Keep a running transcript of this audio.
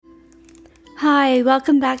Hi,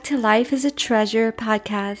 welcome back to Life is a Treasure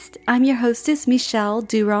podcast. I'm your hostess, Michelle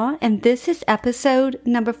Durand, and this is episode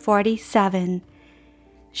number 47.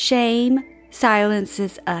 Shame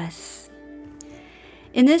silences us.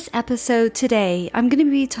 In this episode today, I'm going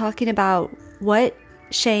to be talking about what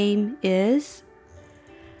shame is,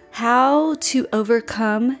 how to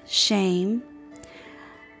overcome shame,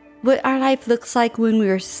 what our life looks like when we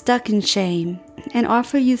are stuck in shame, and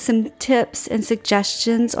offer you some tips and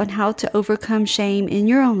suggestions on how to overcome shame in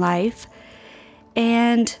your own life.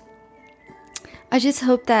 And I just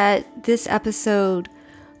hope that this episode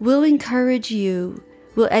will encourage you,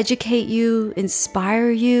 will educate you, inspire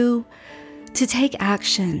you to take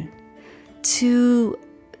action, to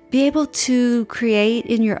be able to create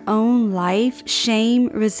in your own life shame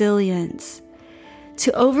resilience,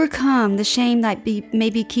 to overcome the shame that may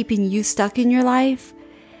be keeping you stuck in your life,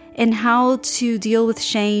 and how to deal with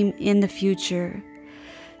shame in the future.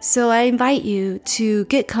 So I invite you to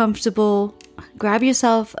get comfortable, grab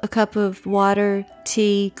yourself a cup of water,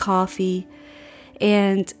 tea, coffee,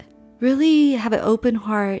 and really have an open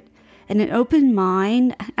heart and an open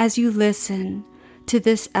mind as you listen to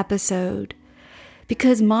this episode.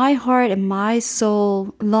 Because my heart and my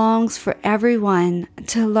soul longs for everyone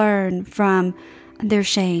to learn from their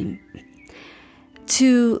shame.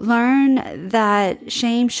 To learn that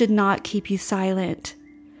shame should not keep you silent.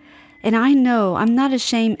 And I know I'm not a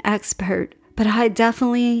shame expert, but I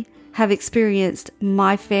definitely have experienced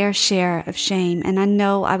my fair share of shame. And I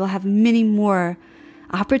know I will have many more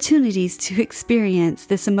opportunities to experience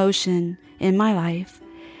this emotion in my life.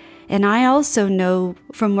 And I also know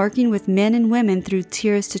from working with men and women through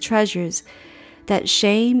Tears to Treasures that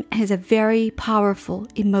shame is a very powerful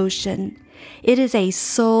emotion. It is a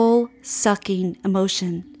soul-sucking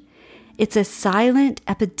emotion. It's a silent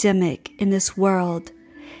epidemic in this world.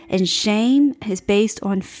 And shame is based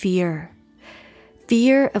on fear.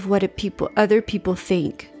 Fear of what other people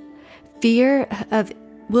think. Fear of,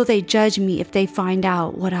 will they judge me if they find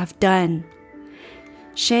out what I've done?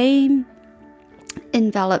 Shame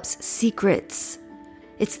envelops secrets.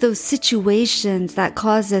 It's those situations that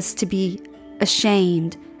cause us to be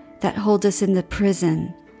ashamed that hold us in the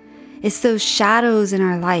prison. It's those shadows in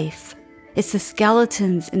our life. It's the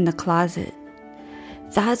skeletons in the closet.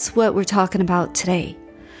 That's what we're talking about today.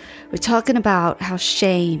 We're talking about how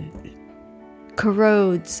shame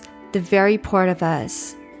corrodes the very part of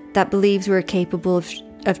us that believes we're capable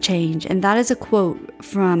of change. And that is a quote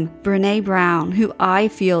from Brené Brown, who I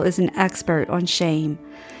feel is an expert on shame.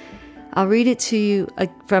 I'll read it to you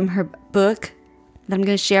from her book that I'm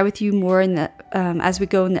going to share with you more as we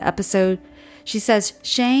go in the episode. She says,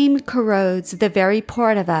 shame corrodes the very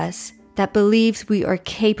part of us that believes we are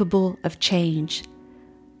capable of change,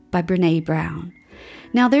 by Brené Brown.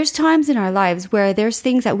 Now, there's times in our lives where there's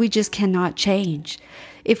things that we just cannot change.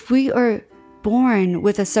 If we are born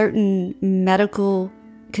with a certain medical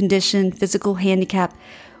condition, physical handicap,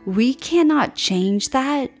 we cannot change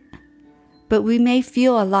that, but we may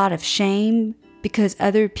feel a lot of shame because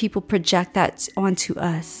other people project that onto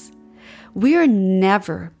us. We are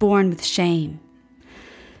never born with shame.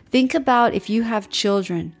 Think about if you have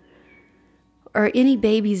children or any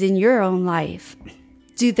babies in your own life.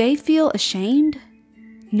 Do they feel ashamed?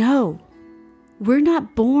 No. We're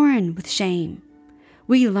not born with shame.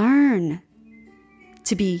 We learn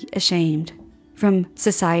to be ashamed from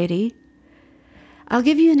society. I'll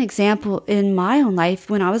give you an example in my own life.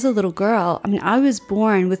 When I was a little girl, I was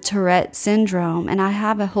born with Tourette syndrome, and I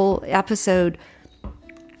have a whole episode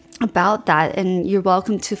about that, and you're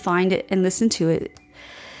welcome to find it and listen to it.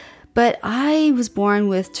 But I was born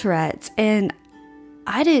with Tourette's, and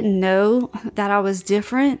I didn't know that I was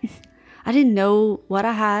different. I didn't know what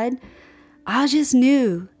I had. I just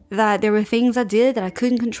knew that there were things I did that I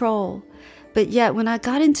couldn't control. But yet, when I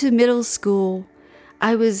got into middle school,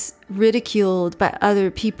 I was ridiculed by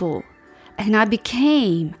other people, and I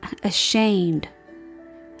became ashamed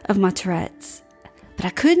of my Tourette's. But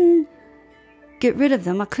I couldn't get rid of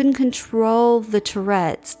them. I couldn't control the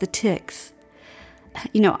Tourette's, the tics.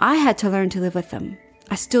 I had to learn to live with them.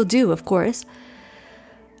 I still do, of course.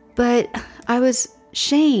 But I was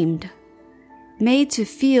shamed, made to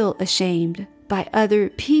feel ashamed by other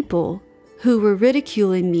people who were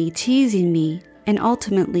ridiculing me, teasing me, and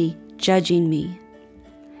ultimately judging me.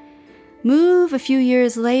 Move a few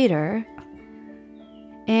years later,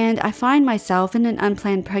 and I find myself in an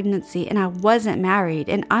unplanned pregnancy, and I wasn't married,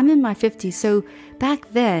 and I'm in my 50s. So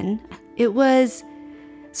back then, it was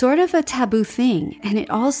sort of a taboo thing, and it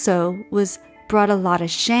also brought a lot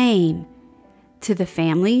of shame to the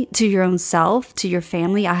family, to your own self, to your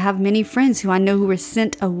family. I have many friends who I know who were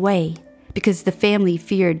sent away because the family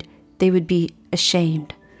feared they would be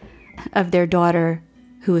ashamed of their daughter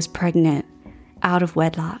who was pregnant out of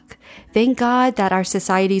wedlock. Thank God that our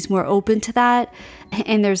society is more open to that,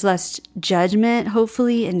 and there's less judgment,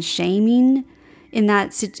 hopefully, and shaming in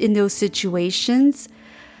those situations.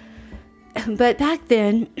 But back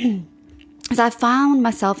then, as I found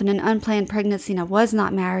myself in an unplanned pregnancy and I was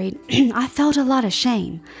not married, I felt a lot of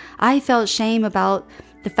shame. I felt shame about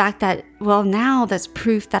the fact that, well, now that's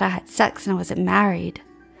proof that I had sex and I wasn't married.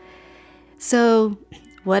 So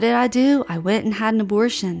what did I do? I went and had an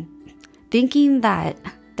abortion, thinking that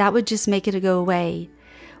that would just make it go away.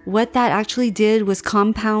 What that actually did was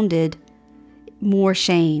compounded more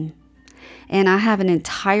shame. And I have an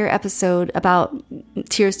entire episode about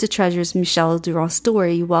Tears to Treasures, Michelle Durand's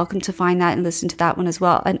story. You're welcome to find that and listen to that one as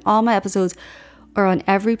well. And all my episodes are on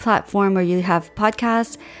every platform where you have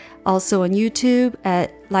podcasts, also on YouTube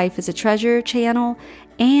at Life is a Treasure channel,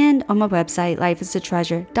 and on my website,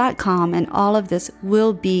 lifeisatreasure.com. And all of this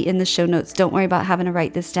will be in the show notes. Don't worry about having to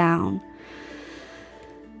write this down.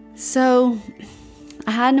 So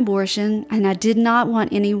I had an abortion, and I did not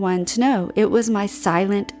want anyone to know. It was my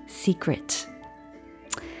silent secret.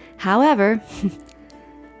 However,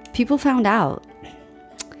 people found out.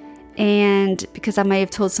 And because I may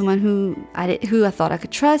have told someone who I thought I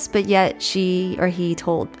could trust, but yet she or he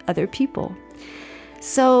told other people.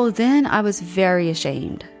 So then I was very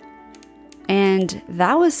ashamed. And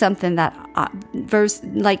that was something that,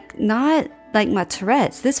 not like my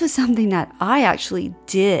Tourette's, this was something that I actually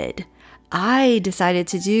did. I decided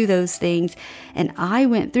to do those things, and I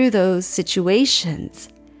went through those situations.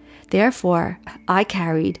 Therefore, I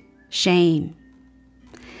carried shame.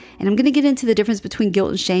 And I'm going to get into the difference between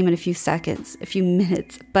guilt and shame in a few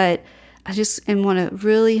minutes, but I just want to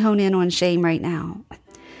really hone in on shame right now.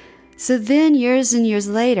 So then years and years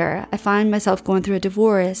later, I find myself going through a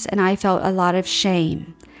divorce, and I felt a lot of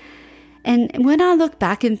shame. And when I look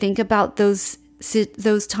back and think about those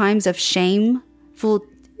times of shameful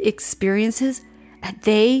experiences,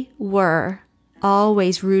 they were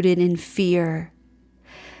always rooted in fear.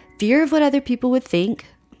 Fear of what other people would think.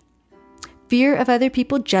 Fear of other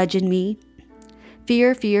people judging me.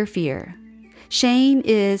 Fear. Shame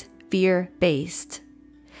is fear-based.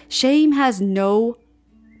 Shame has no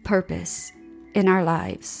purpose in our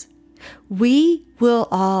lives. We will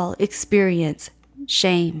all experience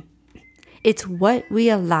shame. It's what we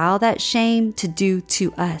allow that shame to do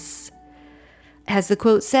to us. As the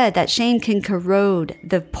quote said, that shame can corrode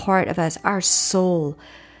the part of us, our soul,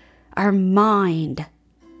 our mind,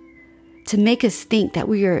 to make us think that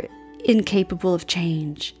we are incapable of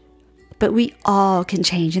change. But we all can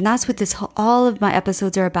change. And that's what all of my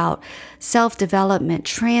episodes are about. Self-development,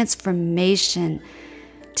 transformation,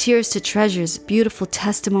 Tears to Treasures, beautiful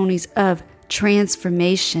testimonies of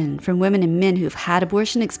transformation from women and men who've had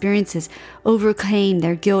abortion experiences, overcame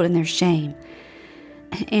their guilt and their shame,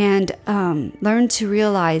 and learn to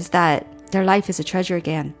realize that their life is a treasure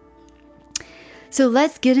again. So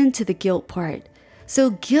let's get into the guilt part.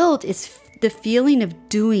 So guilt is the feeling of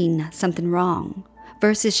doing something wrong,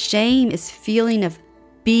 versus shame is feeling of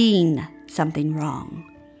being something wrong.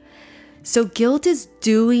 So guilt is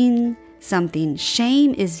doing something.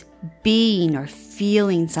 Shame is being or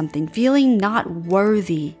feeling something, feeling not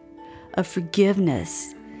worthy of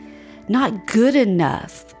forgiveness, not good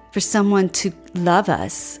enough for someone to love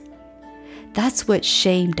us. That's what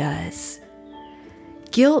shame does.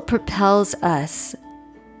 Guilt propels us,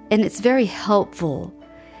 and it's very helpful.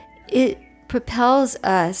 It propels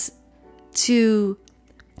us to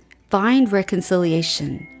find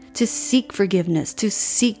reconciliation, to seek forgiveness, to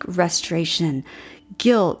seek restoration.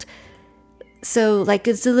 Guilt. So like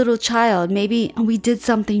as a little child, maybe we did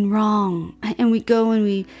something wrong and we go and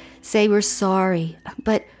we say we're sorry.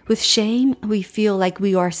 But with shame, we feel like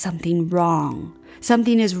we are something wrong.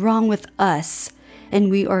 Something is wrong with us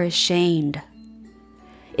and we are ashamed.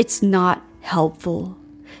 It's not helpful.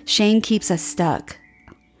 Shame keeps us stuck.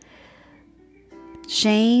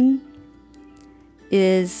 Shame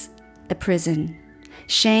is a prison.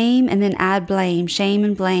 Shame and then add blame. Shame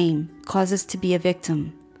and blame cause us to be a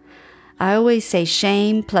victim. I always say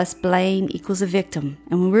shame plus blame equals a victim.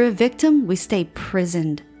 And when we're a victim, we stay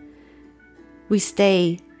prisoned. We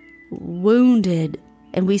stay wounded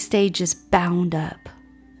and we stay just bound up.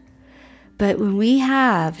 But when we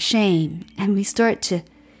have shame and we start to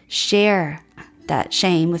share that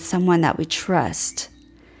shame with someone that we trust,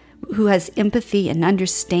 who has empathy and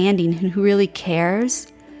understanding and who really cares,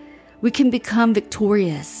 we can become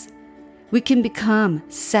victorious. We can become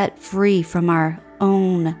set free from our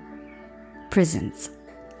own prisons.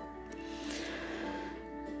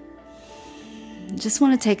 just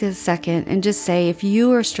want to take a second and just say, if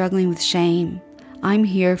you are struggling with shame, I'm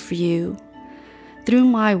here for you. Through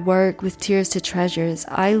my work with Tears to Treasures,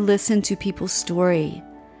 I listen to people's story.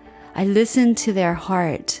 I listen to their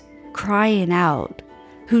heart crying out,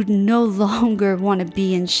 who no longer want to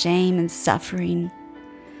be in shame and suffering.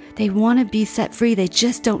 They want to be set free. They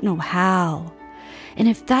just don't know how. And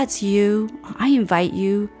if that's you, I invite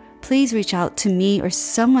you, please reach out to me or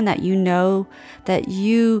someone that you know that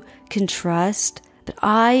you can trust. But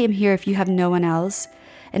I am here if you have no one else.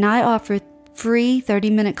 And I offer free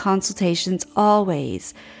 30-minute consultations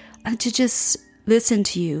always to just listen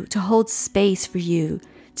to you, to hold space for you,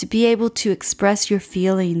 to be able to express your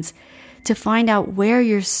feelings, to find out where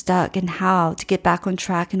you're stuck and how to get back on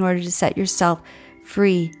track in order to set yourself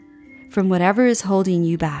free from whatever is holding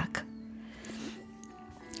you back.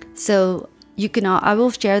 So I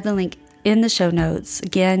will share the link in the show notes.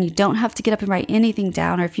 Again, you don't have to get up and write anything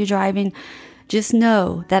down, or if you're driving, just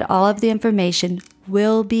know that all of the information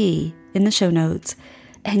will be in the show notes,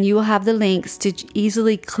 and you will have the links to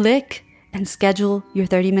easily click and schedule your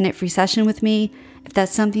 30-minute free session with me if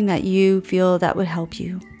that's something that you feel that would help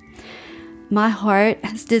you. My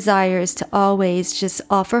heart's desire is to always just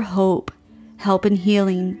offer hope, help, and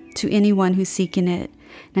healing to anyone who's seeking it.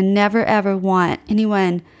 And I never ever want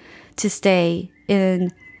anyone to stay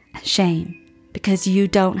in shame, because you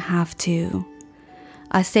don't have to.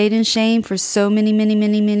 I stayed in shame for so many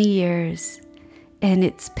years, and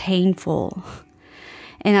it's painful.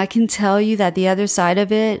 And I can tell you that the other side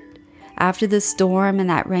of it, after the storm and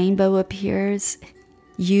that rainbow appears,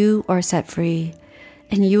 you are set free,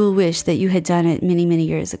 and you will wish that you had done it many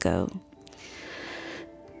years ago.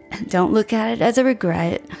 Don't look at it as a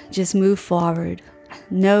regret. Just move forward.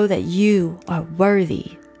 Know that you are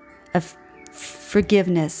worthy of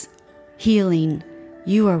forgiveness, healing.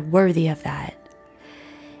 You are worthy of that.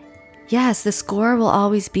 Yes, the scar will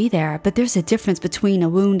always be there, but there's a difference between a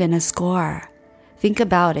wound and a scar. Think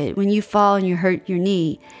about it. When you fall and you hurt your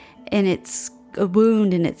knee, and it's a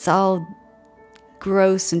wound and it's all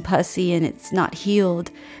gross and pussy and it's not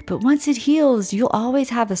healed. But once it heals, you'll always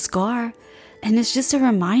have a scar. And it's just a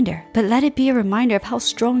reminder. But let it be a reminder of how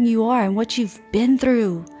strong you are and what you've been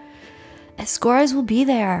through. Scars will be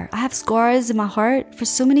there. I have scars in my heart for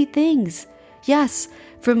so many things. Yes,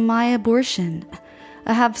 from my abortion.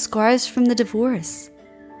 I have scars from the divorce.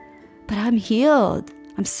 But I'm healed.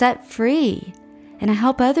 I'm set free. And I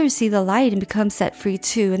help others see the light and become set free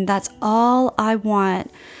too. And that's all I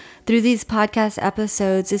want through these podcast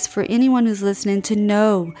episodes, is for anyone who's listening to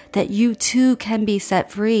know that you too can be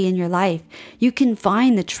set free in your life. You can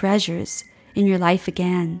find the treasures in your life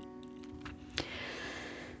again.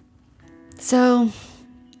 So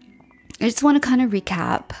I just want to kind of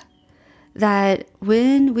recap that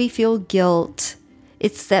when we feel guilt,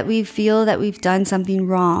 it's that we feel that we've done something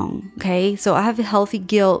wrong. Okay. So I have a healthy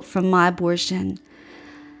guilt from my abortion.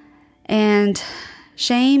 And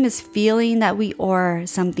shame is feeling that we are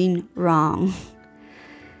something wrong.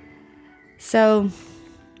 So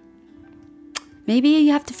maybe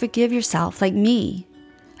you have to forgive yourself, like me.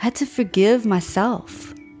 I had to forgive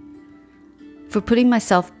myself for putting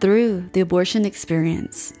myself through the abortion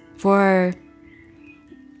experience, for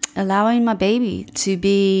allowing my baby to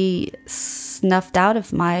be snuffed out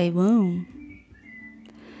of my womb.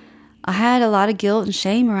 I had a lot of guilt and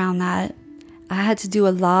shame around that. I had to do a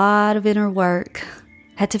lot of inner work.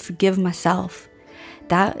 I had to forgive myself.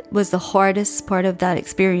 That was the hardest part of that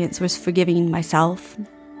experience, was forgiving myself,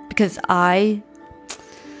 because I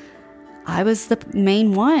was the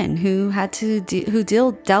main one who had to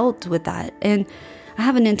dealt with that. And I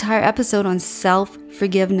have an entire episode on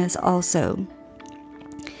self-forgiveness also.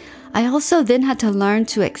 I also then had to learn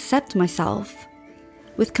to accept myself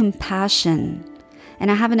with compassion. And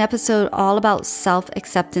I have an episode all about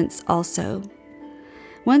self-acceptance also.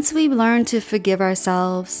 Once we learn to forgive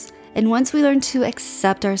ourselves, and once we learn to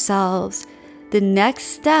accept ourselves, the next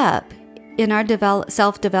step in our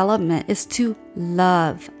self-development is to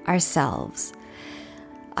love ourselves.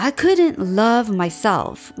 I couldn't love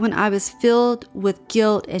myself when I was filled with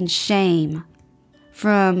guilt and shame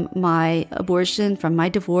from my abortion, from my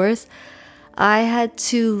divorce. I had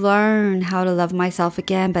to learn how to love myself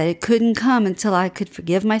again, but it couldn't come until I could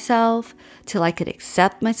forgive myself, till I could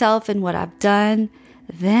accept myself and what I've done.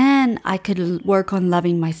 Then I could work on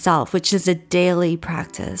loving myself, which is a daily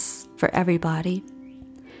practice for everybody.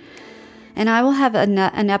 And I will have an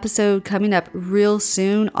episode coming up real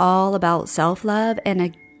soon all about self-love, and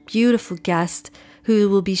a beautiful guest who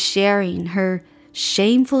will be sharing her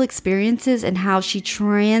shameful experiences and how she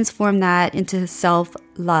transformed that into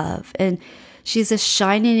self-love. And She's a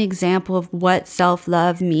shining example of what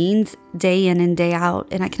self-love means day in and day out.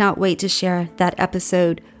 And I cannot wait to share that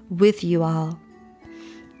episode with you all.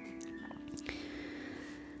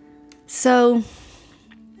 So,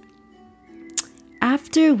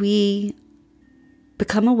 after we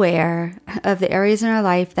become aware of the areas in our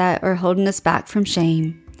life that are holding us back from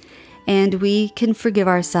shame, and we can forgive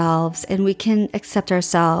ourselves and we can accept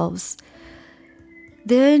ourselves,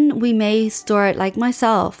 then we may start, like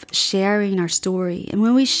myself, sharing our story. And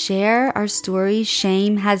when we share our story,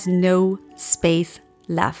 shame has no space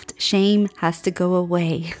left. Shame has to go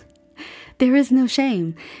away. There is no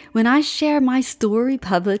shame. When I share my story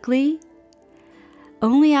publicly,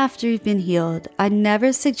 only after you've been healed. I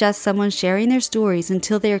never suggest someone sharing their stories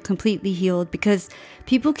until they are completely healed, because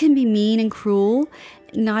people can be mean and cruel,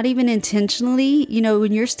 not even intentionally. You know,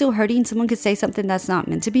 when you're still hurting, someone could say something that's not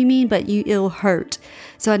meant to be mean, but it'll hurt.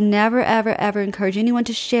 So I never, ever, ever encourage anyone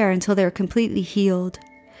to share until they're completely healed.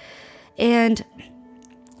 And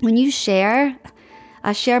when you share,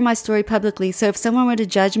 I share my story publicly. So if someone were to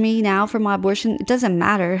judge me now for my abortion, it doesn't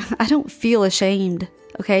matter. I don't feel ashamed.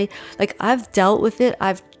 Okay. Like, I've dealt with it.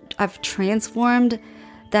 I've transformed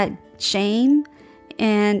that shame,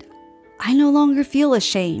 and I no longer feel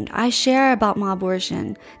ashamed. I share about my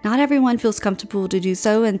abortion. Not everyone feels comfortable to do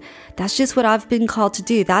so. And that's just what I've been called to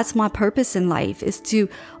do. That's my purpose in life, is to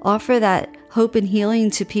offer that hope and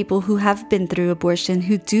healing to people who have been through abortion,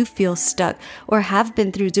 who do feel stuck, or have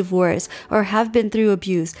been through divorce, or have been through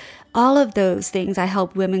abuse. All of those things I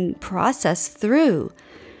help women process through,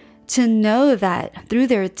 to know that through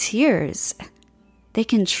their tears, they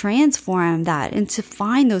can transform that and to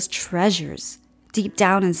find those treasures deep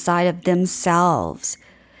down inside of themselves,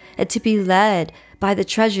 and to be led by the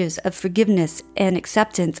treasures of forgiveness and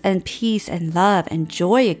acceptance and peace and love and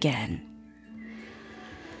joy again.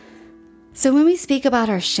 So when we speak about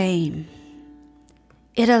our shame,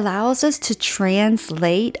 it allows us to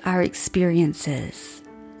translate our experiences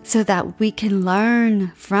so that we can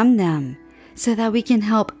learn from them, so that we can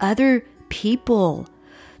help other people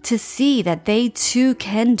to see that they too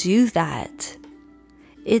can do that.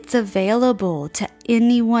 It's available to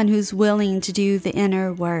anyone who's willing to do the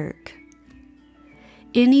inner work.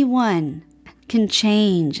 Anyone can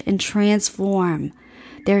change and transform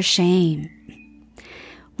their shame.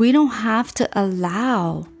 We don't have to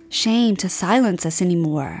allow shame to silence us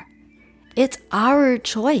anymore. It's our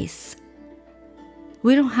choice.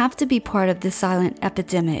 We don't have to be part of the silent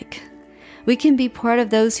epidemic. We can be part of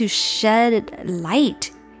those who shed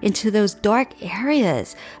light into those dark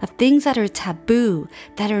areas of things that are taboo,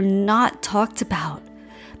 that are not talked about,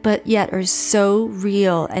 but yet are so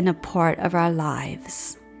real and a part of our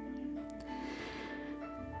lives.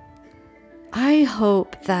 I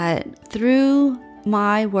hope that through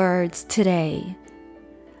my words today,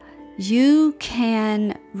 you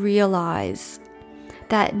can realize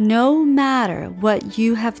that no matter what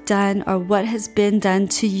you have done or what has been done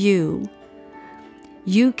to you,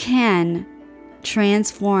 you can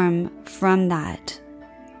transform from that.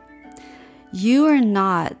 You are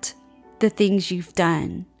not the things you've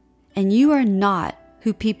done, and you are not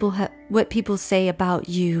what people say about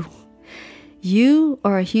you. You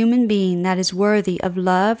are a human being that is worthy of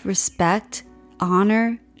love, respect,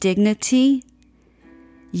 honor, dignity.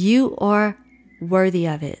 You are worthy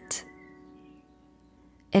of it.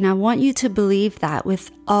 And I want you to believe that with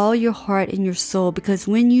all your heart and your soul, because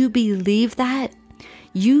when you believe that,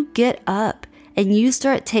 you get up and you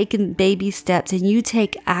start taking baby steps and you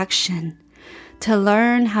take action to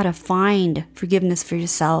learn how to find forgiveness for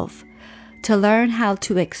yourself, to learn how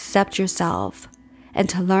to accept yourself, and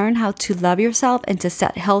to learn how to love yourself and to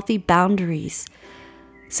set healthy boundaries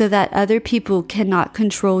so that other people cannot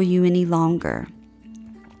control you any longer.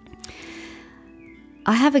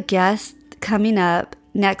 I have a guest coming up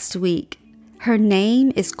next week. Her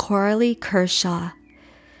name is Coralie Kershaw.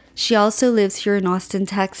 She also lives here in Austin,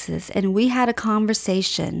 Texas, and we had a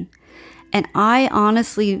conversation. And I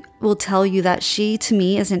honestly will tell you that she, to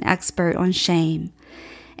me, is an expert on shame.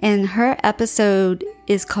 And her episode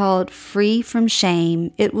is called Free from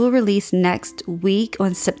Shame. It will release next week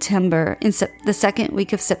on September, the second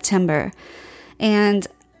week of September. And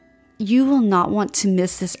you will not want to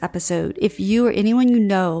miss this episode. If you or anyone you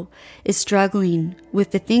know is struggling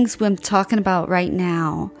with the things I'm talking about right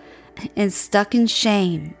now and stuck in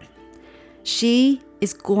shame, she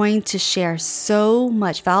is going to share so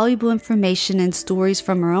much valuable information and stories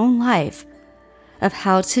from her own life of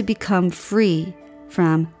how to become free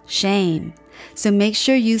from shame. So make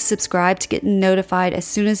sure you subscribe to get notified as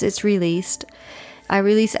soon as it's released. I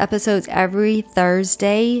release episodes every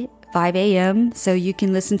Thursday 5 a.m. so you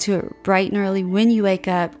can listen to it bright and early when you wake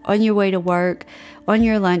up, on your way to work, on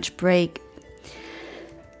your lunch break.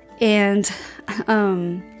 And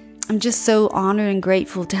I'm just so honored and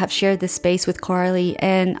grateful to have shared this space with Carly.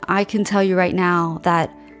 And I can tell you right now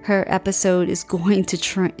that her episode is going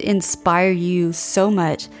to inspire you so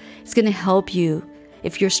much. It's going to help you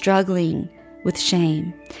if you're struggling with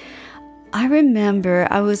shame. I remember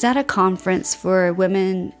I was at a conference for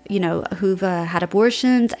women, who've had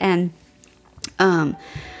abortions, and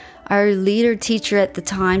our leader teacher at the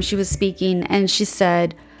time, she was speaking, and she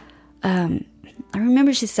said, I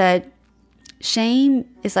remember she said, shame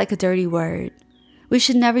is like a dirty word. We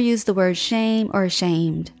should never use the word shame or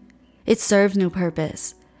ashamed. It serves no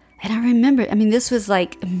purpose. And I remember, this was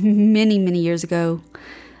like many, many years ago,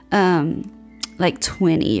 like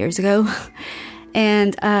 20 years ago.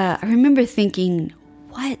 And I remember thinking,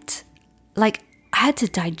 what? Like, I had to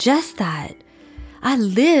digest that. I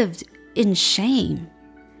lived in shame.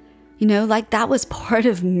 Like that was part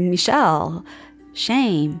of Michelle,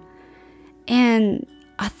 shame. And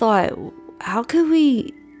I thought, how could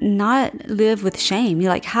we not live with shame?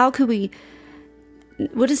 Like, how could we,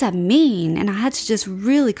 what does that mean? And I had to just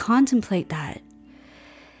really contemplate that.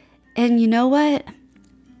 And you know what?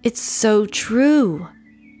 It's so true.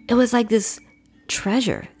 It was like this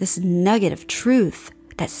treasure, this nugget of truth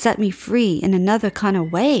that set me free in another kind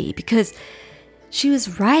of way, because she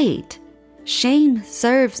was right. Shame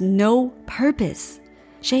serves no purpose.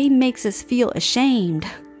 Shame makes us feel ashamed.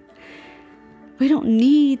 We don't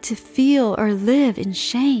need to feel or live in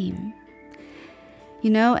shame.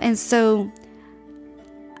 And so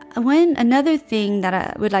another thing that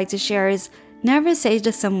I would like to share is never say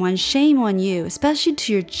to someone, shame on you, especially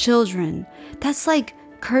to your children. That's like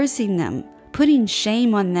cursing them, putting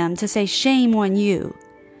shame on them, to say shame on you.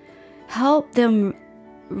 Help them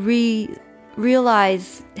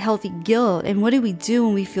realize healthy guilt. And what do we do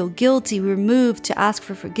when we feel guilty? We're moved to ask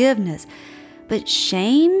for forgiveness. But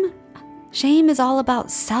shame is all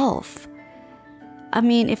about self.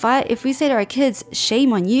 If we say to our kids,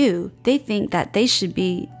 shame on you, they think that they should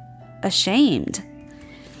be ashamed.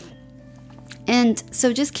 And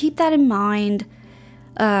so just keep that in mind.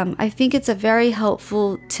 I think it's a very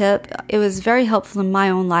helpful tip. It was very helpful in my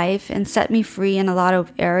own life and set me free in a lot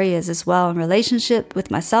of areas as well, in relationship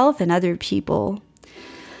with myself and other people.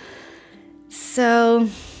 So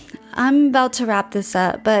I'm about to wrap this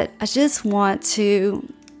up, but I just want to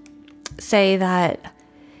say that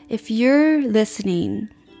if you're listening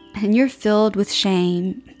and you're filled with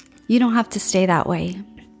shame, you don't have to stay that way.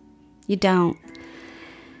 You don't.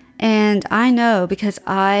 And I know, because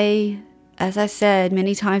as I said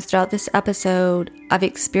many times throughout this episode, I've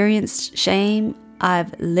experienced shame.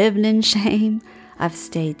 I've lived in shame. I've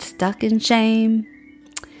stayed stuck in shame.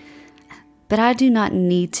 But I do not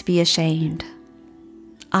need to be ashamed.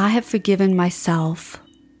 I have forgiven myself.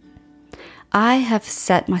 I have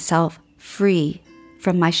set myself free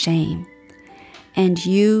from my shame. And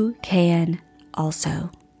you can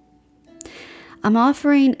also. I'm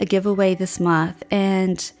offering a giveaway this month,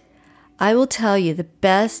 and I will tell you the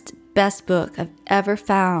best book I've ever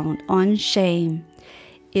found on shame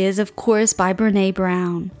is, of course, by Brené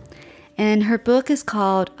Brown. And her book is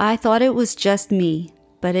called I Thought It Was Just Me,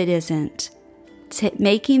 But It Isn't.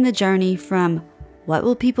 Making the journey from what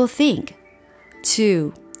will people think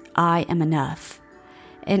to I am enough.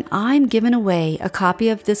 And I'm giving away a copy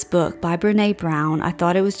of this book by Brené Brown, I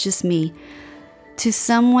Thought It Was Just Me, to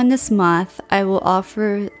someone this month. I will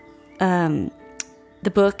offer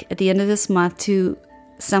the book at the end of this month to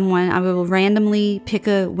someone. I will randomly pick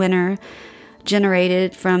a winner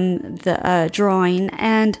generated from the drawing.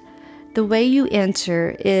 And the way you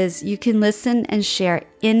enter is you can listen and share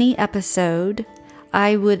any episode.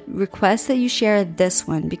 I would request that you share this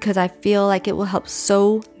one because I feel like it will help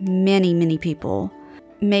so many, many people.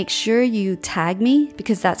 Make sure you tag me,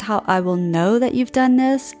 because that's how I will know that you've done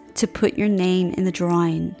this, to put your name in the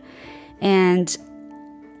drawing. And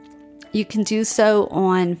you can do so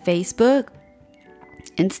on Facebook,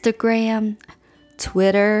 Instagram,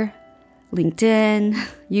 Twitter, LinkedIn,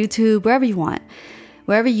 YouTube, wherever you want.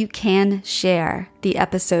 Wherever you can share the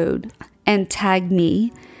episode and tag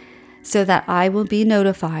me so that I will be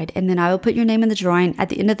notified. And then I will put your name in the drawing. At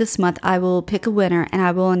the end of this month, I will pick a winner, and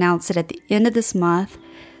I will announce it at the end of this month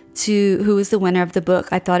to who is the winner of the book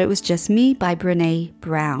I Thought It Was Just Me by Brené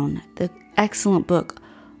Brown. The excellent book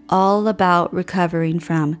all about recovering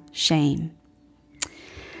from shame.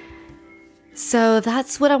 So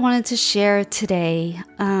that's what I wanted to share today.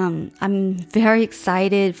 I'm very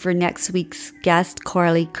excited for next week's guest,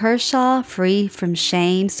 Carly Kershaw, Free from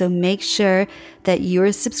Shame. So make sure that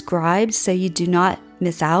you're subscribed so you do not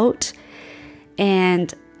miss out.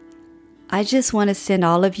 And I just want to send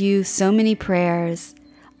all of you so many prayers,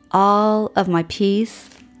 all of my peace,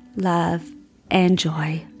 love, and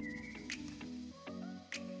joy.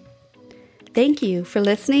 Thank you for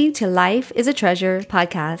listening to Life is a Treasure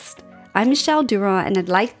podcast. I'm Michelle Durand, and I'd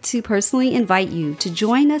like to personally invite you to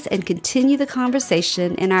join us and continue the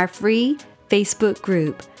conversation in our free Facebook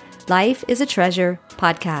group, Life is a Treasure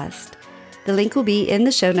podcast. The link will be in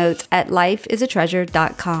the show notes at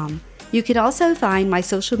lifeisatreasure.com. You can also find my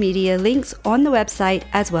social media links on the website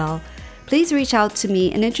as well. Please reach out to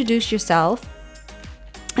me and introduce yourself.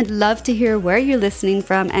 I'd love to hear where you're listening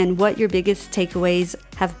from and what your biggest takeaways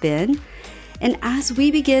have been. And as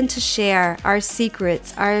we begin to share our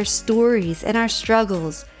secrets, our stories, and our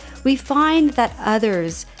struggles, we find that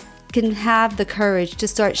others can have the courage to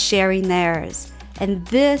start sharing theirs. And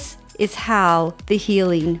this is how the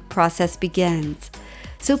healing process begins.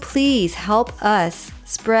 So please help us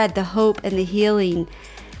spread the hope and the healing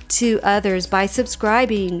to others by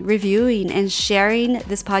subscribing, reviewing, and sharing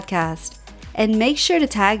this podcast. And make sure to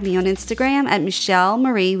tag me on Instagram at Michelle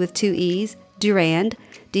Marie with 2 E's, Durand,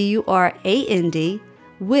 Durand,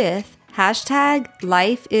 with hashtag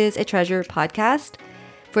Life is a Treasure podcast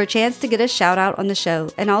for a chance to get a shout out on the show.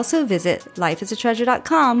 And also visit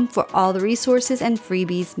lifeisatreasure.com for all the resources and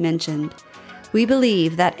freebies mentioned. We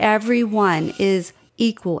believe that everyone is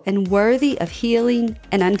equal and worthy of healing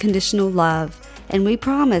and unconditional love. And we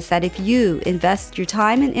promise that if you invest your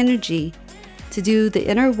time and energy to do the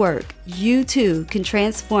inner work, you too can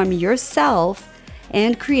transform yourself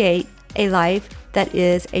and create a life that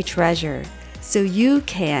is a treasure. So you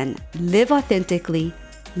can live authentically,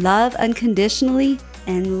 love unconditionally,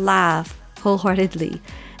 and laugh wholeheartedly.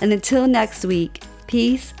 And until next week,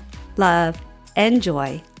 peace, love, and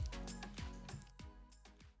joy.